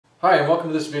Hi, and welcome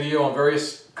to this video on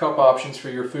various cup options for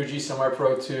your Fuji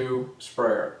Semi-Pro 2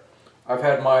 sprayer. I've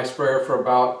had my sprayer for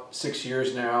about 6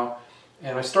 years now,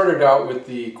 and I started out with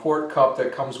the quart cup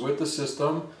that comes with the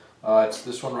system. It's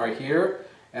this one right here,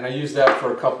 and I used that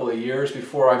for a couple of years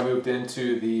before I moved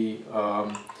into the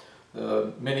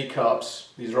mini cups.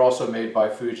 These are also made by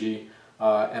Fuji,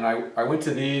 and I went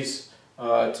to these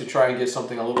to try and get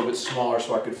something a little bit smaller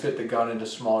so I could fit the gun into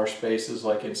smaller spaces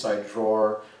like inside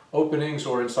drawer openings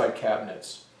or inside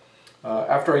cabinets.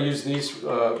 After I used these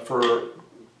for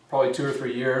probably 2 or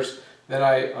 3 years, then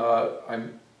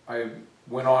I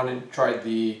went on and tried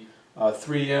the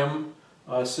 3M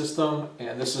system,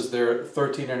 and this is their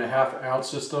 13.5 ounce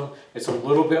system. It's a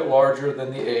little bit larger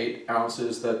than the 8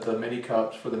 ounces that the mini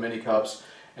cups for the mini cups,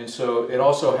 and so it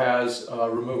also has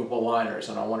removable liners,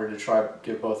 and I wanted to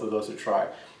give both of those a try.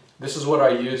 This is what I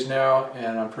use now,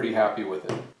 and I'm pretty happy with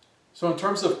it. So in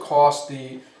terms of cost,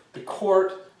 the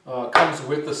quart comes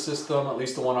with the system, at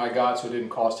least the one I got, so it didn't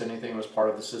cost anything. It was part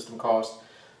of the system cost.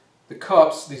 The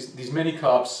cups, these mini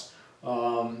cups,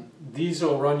 these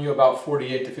will run you about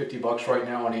 48 to 50 bucks right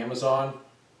now on Amazon,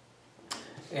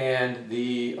 and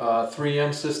the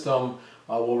 3M system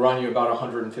will run you about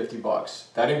 150 bucks.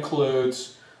 That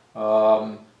includes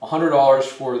 $100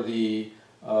 for the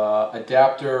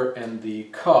adapter and the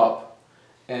cup,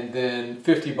 and then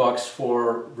 50 bucks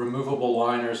for removable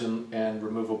liners and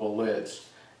removable lids.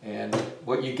 And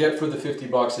what you get for the 50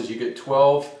 bucks is you get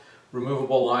 12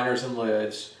 removable liners and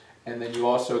lids, and then you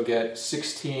also get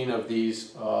 16 of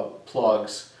these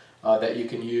plugs that you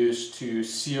can use to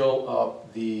seal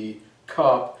up the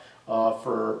cup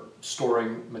for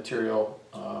storing material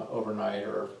overnight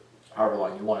or however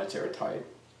long you want it airtight.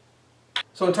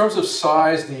 So in terms of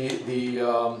size,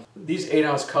 these 8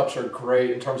 ounce cups are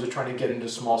great in terms of trying to get into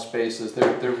small spaces.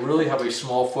 They really have a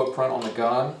small footprint on the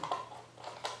gun.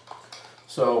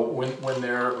 So when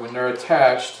they're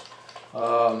attached,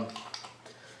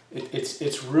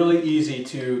 it's really easy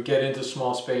to get into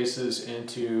small spaces and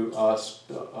to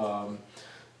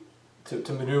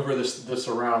maneuver this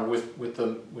around with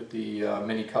the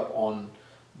mini cup on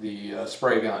the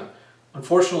spray gun.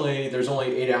 Unfortunately, there's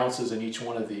only 8 ounces in each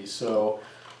one of these, so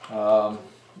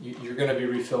you're going to be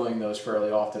refilling those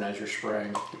fairly often as you're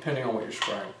spraying, depending on what you're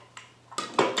spraying.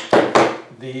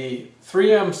 The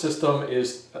 3M system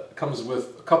comes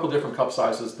with a couple different cup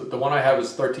sizes. The one I have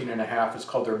is 13.5. It's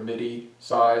called their Midi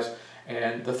size,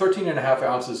 and the 13.5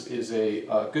 ounces is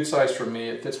a good size for me.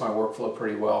 It fits my workflow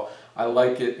pretty well. I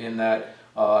like it in that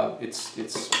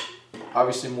it's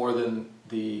obviously more than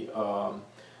the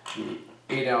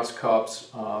 8 ounce cups,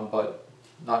 but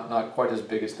not quite as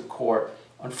big as the quart.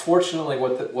 Unfortunately,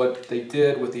 what they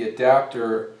did with the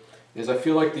adapter is I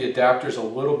feel like the adapter is a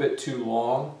little bit too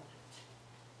long.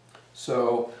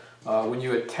 So when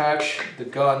you attach the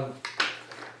gun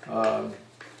to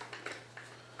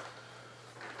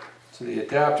the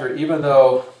adapter, even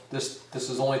though this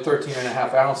is only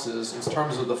 13.5 ounces, in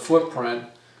terms of the footprint,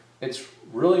 it's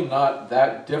really not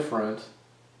that different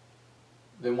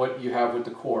than what you have with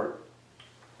the quart.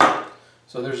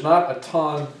 So there's not a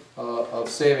ton of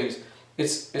savings.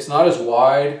 It's not as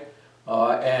wide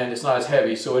and it's not as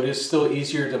heavy, so it is still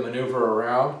easier to maneuver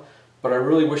around, but I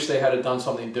really wish they had done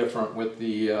something different with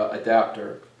the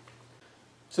adapter.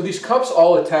 So these cups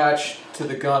all attach to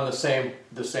the gun the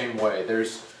same way.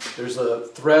 There's a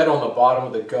thread on the bottom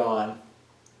of the gun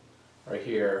right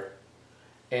here,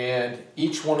 and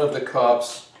each one of the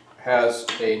cups has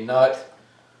a nut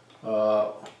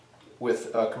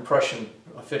with compression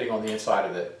fitting on the inside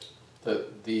of it.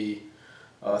 The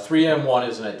 3M one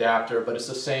is an adapter, but it's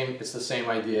the same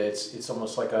idea. It's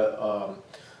almost like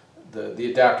the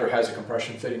adapter has a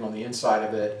compression fitting on the inside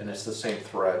of it, and it's the same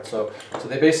thread. So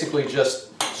they basically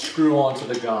just screw onto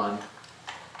the gun,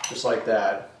 just like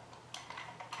that,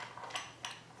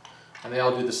 and they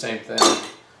all do the same thing.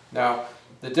 Now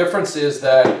the difference is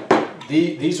that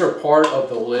these are part of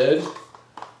the lid.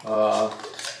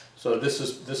 So this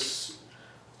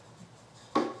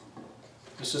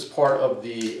is part of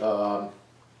the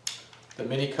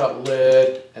mini cup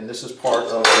lid, and this is part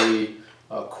of the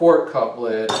quart cup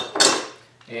lid.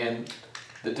 And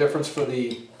the difference for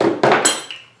the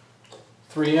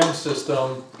 3M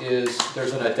system is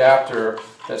there's an adapter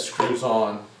that screws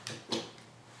on.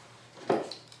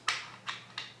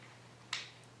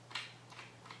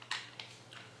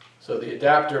 So the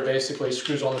adapter basically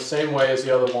screws on the same way as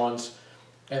the other ones,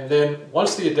 and then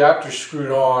once the adapter's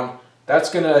screwed on, that's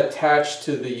going to attach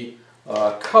to the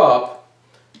cup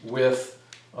with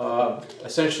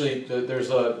essentially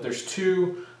there's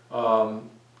two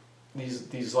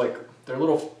these like they're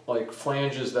little like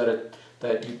flanges that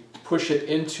you push it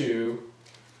into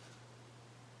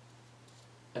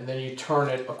and then you turn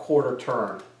it a quarter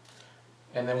turn.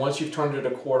 And then once you've turned it a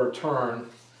quarter turn,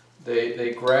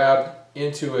 they grab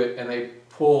into it and they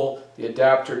pull the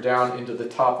adapter down into the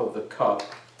top of the cup.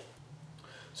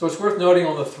 So it's worth noting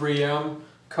on the 3M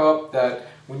cup that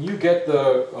when you get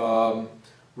the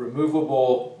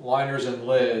removable liners and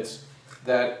lids,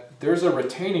 that there's a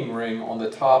retaining ring on the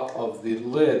top of the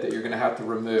lid that you're going to have to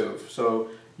remove. So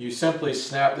you simply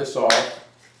snap this off.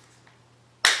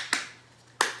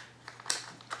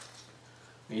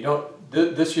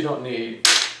 This you don't need.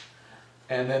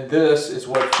 And then this is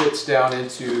what fits down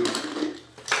into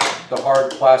the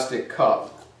hard plastic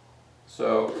cup.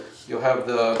 So you'll have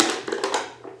the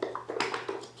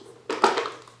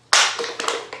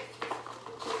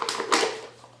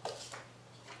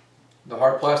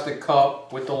hard plastic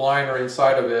cup with the liner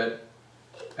inside of it,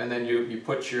 and then you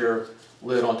put your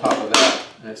lid on top of that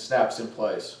and it snaps in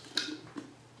place.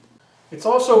 It's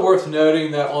also worth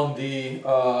noting that on the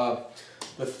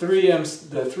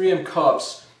 3M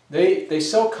cups, they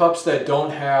sell cups that don't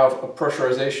have a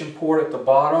pressurization port at the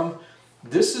bottom.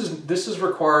 This is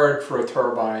required for a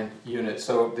turbine unit.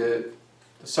 So the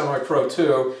Semi-Pro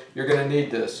 2, you're going to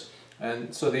need this.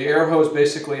 And so the air hose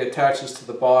basically attaches to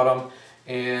the bottom,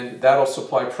 and that'll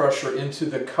supply pressure into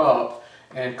the cup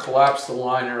and collapse the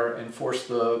liner and force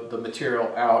the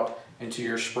material out into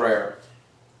your sprayer.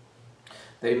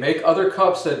 They make other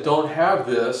cups that don't have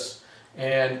this,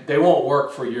 and they won't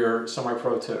work for your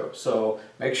Semi-Pro 2. So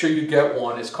make sure you get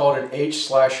one. It's called an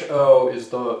H/O is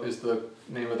the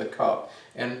name of the cup.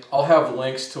 And I'll have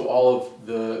links to all of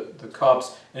the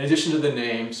cups, in addition to the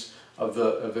names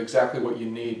of exactly what you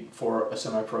need for a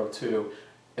Semi-Pro 2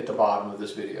 at the bottom of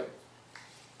this video.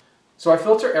 So I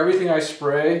filter everything I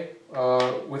spray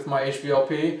with my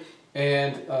HVLP,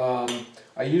 and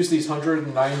I use these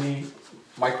 190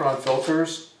 micron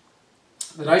filters.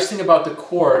 The nice thing about the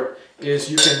quart is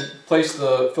you can place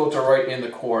the filter right in the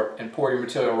quart and pour your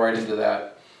material right into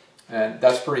that, and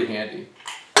that's pretty handy.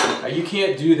 Now you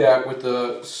can't do that with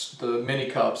the mini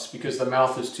cups because the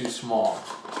mouth is too small.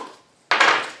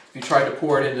 If you try to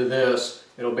pour it into this,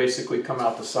 it'll basically come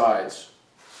out the sides.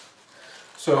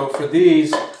 So for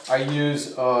these, I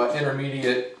use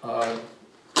intermediate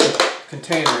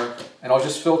container, and I'll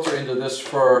just filter into this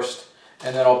first,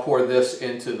 and then I'll pour this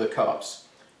into the cups.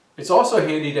 It's also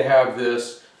handy to have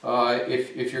this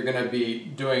if you're going to be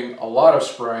doing a lot of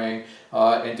spraying,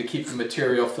 and to keep the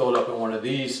material filled up in one of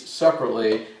these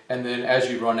separately, and then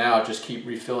as you run out, just keep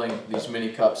refilling these mini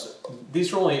cups.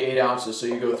 These are only 8 ounces, so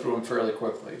you go through them fairly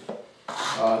quickly.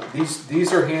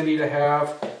 These are handy to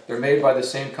have. They're made by the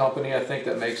same company, I think,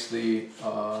 that makes the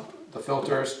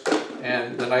filters,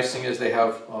 and the nice thing is they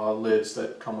have lids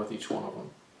that come with each one of them.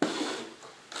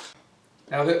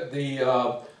 Now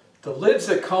the lids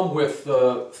that come with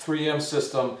the 3M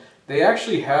system, they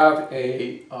actually have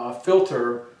a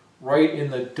filter right in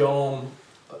the dome.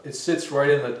 It sits right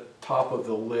in the top of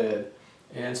the lid,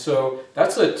 and so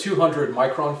that's a 200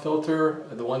 micron filter.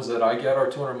 The ones that I get are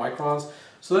 200 microns.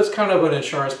 So that's kind of an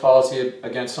insurance policy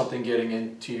against something getting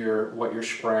into what you're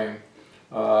spraying.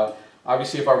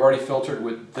 Obviously, if I've already filtered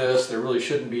with this, there really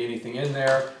shouldn't be anything in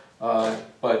there,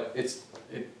 but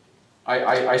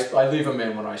I leave them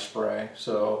in when I spray.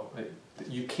 So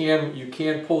you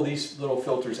can pull these little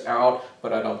filters out,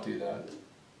 but I don't do that.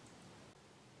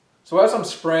 So as I'm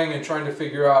spraying and trying to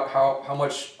figure out how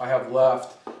much I have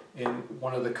left in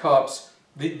one of the cups,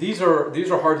 these are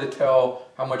hard to tell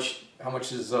how much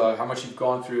you've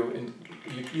gone through, and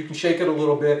you can shake it a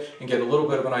little bit and get a little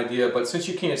bit of an idea, but since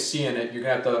you can't see in it, you're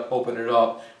gonna have to open it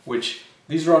up, which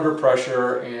these are under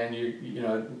pressure, and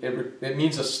it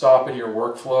means a stop in your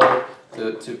workflow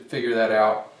to figure that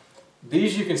out.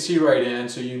 These you can see right in,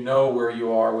 so you know where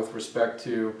you are with respect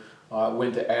to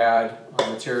when to add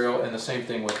material, and the same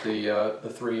thing with the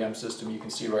 3M system. You can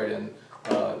see right in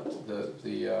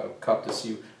the cup to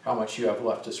see how much you have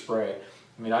left to spray.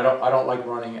 I mean, I don't like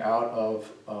running out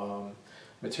of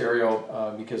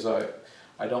material because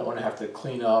I don't want to have to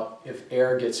clean up. If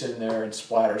air gets in there and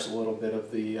splatters a little bit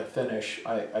of the finish,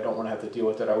 I don't want to have to deal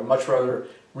with it. I would much rather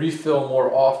refill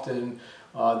more often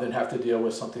than have to deal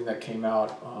with something that came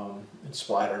out and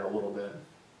splattered a little bit.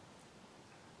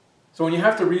 So when you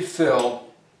have to refill,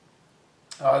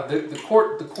 the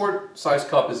quart size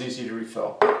cup is easy to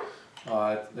refill.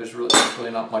 There's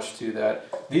really not much to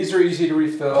that. These are easy to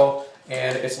refill,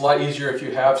 and it's a lot easier if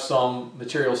you have some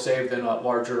material saved in a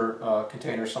larger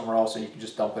container somewhere else, and you can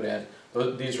just dump it in.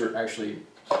 These are actually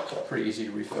pretty easy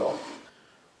to refill.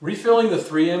 Refilling the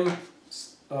 3M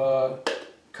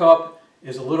cup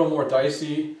is a little more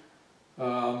dicey.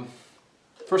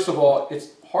 First of all,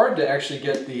 it's hard to actually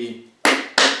get the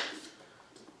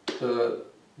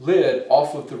lid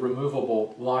off of the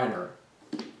removable liner.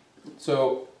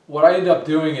 So what I end up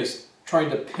doing is trying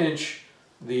to pinch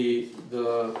the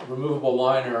removable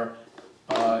liner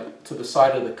to the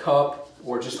side of the cup,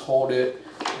 or just hold it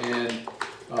and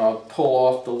pull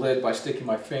off the lid by sticking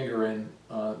my finger in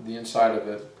the inside of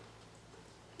it.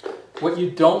 What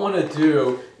you don't want to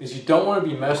do is you don't want to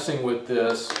be messing with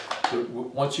this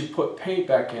once you put paint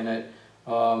back in it.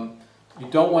 You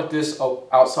don't want this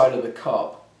outside of the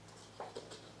cup.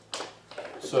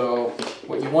 So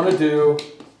what you want to do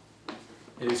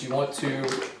is you want to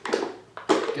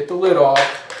get the lid off,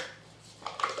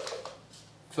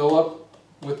 fill up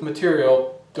with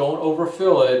material, don't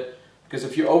overfill it, because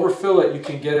if you overfill it you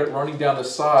can get it running down the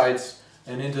sides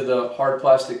and into the hard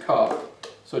plastic cup.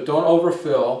 So don't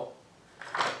overfill,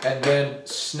 and then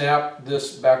snap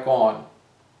this back on.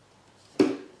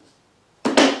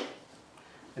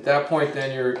 At that point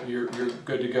then you're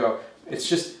good to go. It's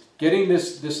just getting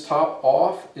this top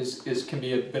off can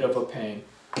be a bit of a pain.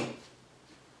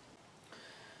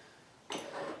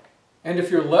 And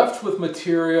if you're left with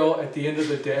material at the end of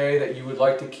the day that you would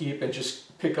like to keep and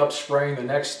just pick up spraying the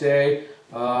next day,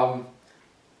 I've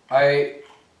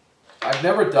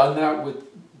never done that with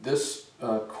this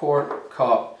quart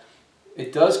cup.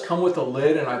 It does come with a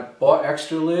lid, and I bought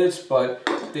extra lids, but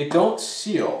they don't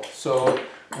seal. So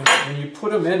when you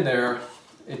put them in there,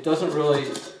 it doesn't really,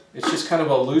 it's just kind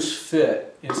of a loose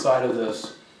fit inside of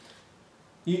this.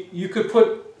 You could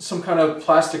put some kind of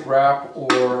plastic wrap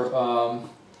or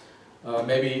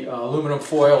maybe aluminum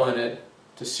foil in it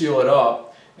to seal it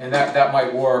up, and that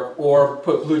might work, or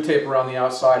put blue tape around the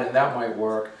outside and that might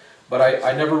work. But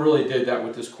I never really did that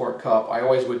with this quart cup. I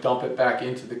always would dump it back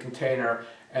into the container,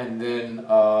 and then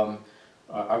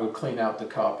I would clean out the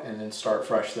cup and then start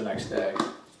fresh the next day.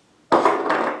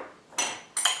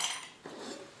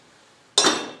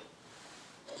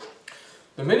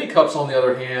 The mini cups, on the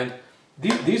other hand,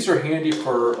 these are handy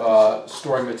for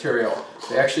storing material.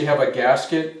 They actually have a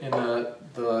gasket in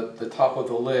the top of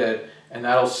the lid, and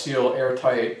that'll seal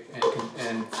airtight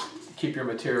and keep your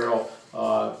material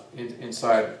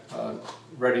inside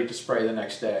ready to spray the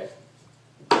next day.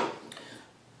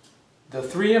 The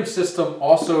 3M system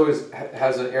also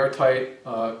has an airtight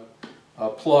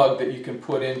plug that you can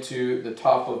put into the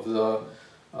top of the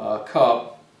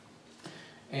cup,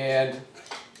 and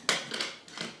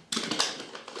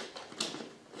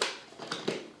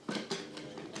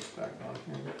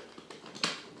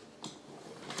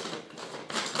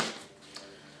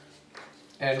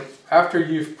after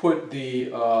you've put the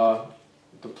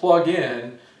plug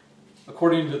in,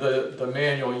 according to the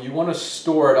manual, you want to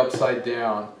store it upside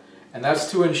down, and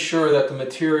that's to ensure that the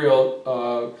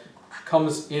material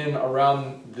comes in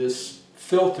around this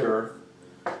filter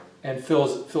and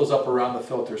fills up around the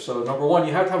filter. So number one,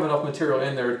 you have to have enough material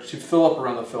in there to fill up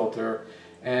around the filter,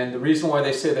 and the reason why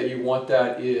they say that you want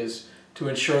that is to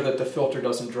ensure that the filter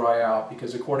doesn't dry out,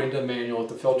 because according to the manual, if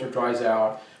the filter dries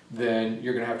out, then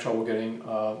you're going to have trouble getting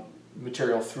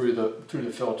material through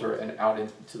the filter and out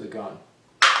into the gun.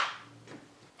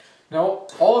 Now,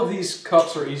 all of these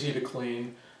cups are easy to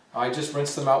clean. I just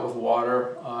rinse them out with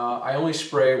water. I only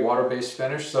spray water-based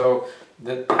finish, so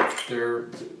that they're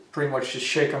pretty much just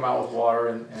shake them out with water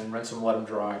and rinse them, let them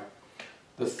dry.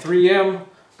 The 3M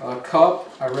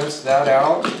cup, I rinse that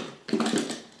out.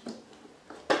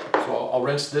 So I'll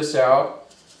rinse this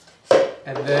out,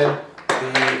 and then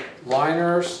the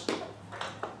liners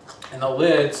and the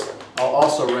lids I'll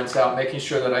also rinse out, making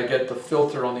sure that I get the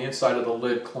filter on the inside of the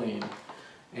lid clean.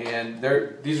 And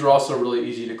these are also really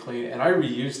easy to clean, and I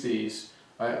reuse these.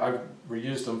 I've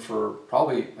reused them for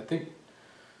probably, I think,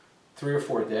 3 or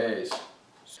 4 days.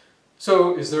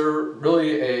 So is there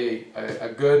really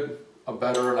a good, a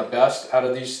better, and a best out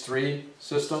of these 3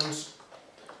 systems?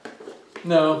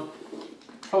 No,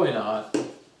 probably not.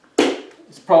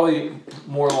 It's probably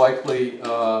more likely,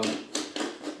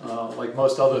 like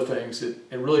most other things, it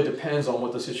really depends on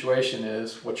what the situation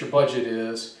is, what your budget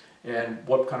is, and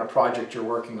what kind of project you're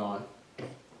working on.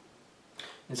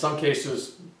 In some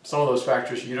cases, some of those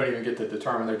factors you don't even get to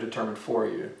determine, they're determined for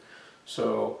you.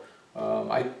 So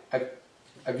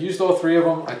I've used all 3 of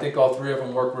them. I think all 3 of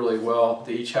them work really well.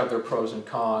 They each have their pros and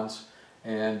cons,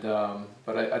 and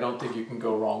but I don't think you can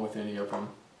go wrong with any of them.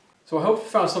 So I hope you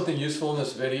found something useful in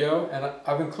this video, and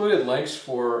I've included links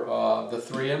for the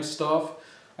 3M stuff.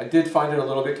 I did find it a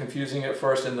little bit confusing at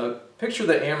first, and the picture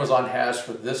that Amazon has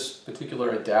for this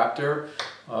particular adapter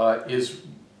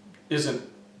isn't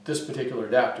this particular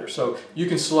adapter. So you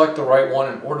can select the right one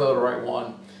and order the right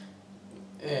one,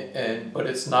 but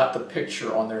it's not the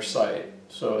picture on their site.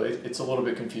 So it's a little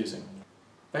bit confusing.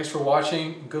 Thanks for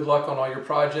watching. Good luck on all your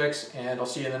projects, and I'll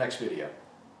see you in the next video.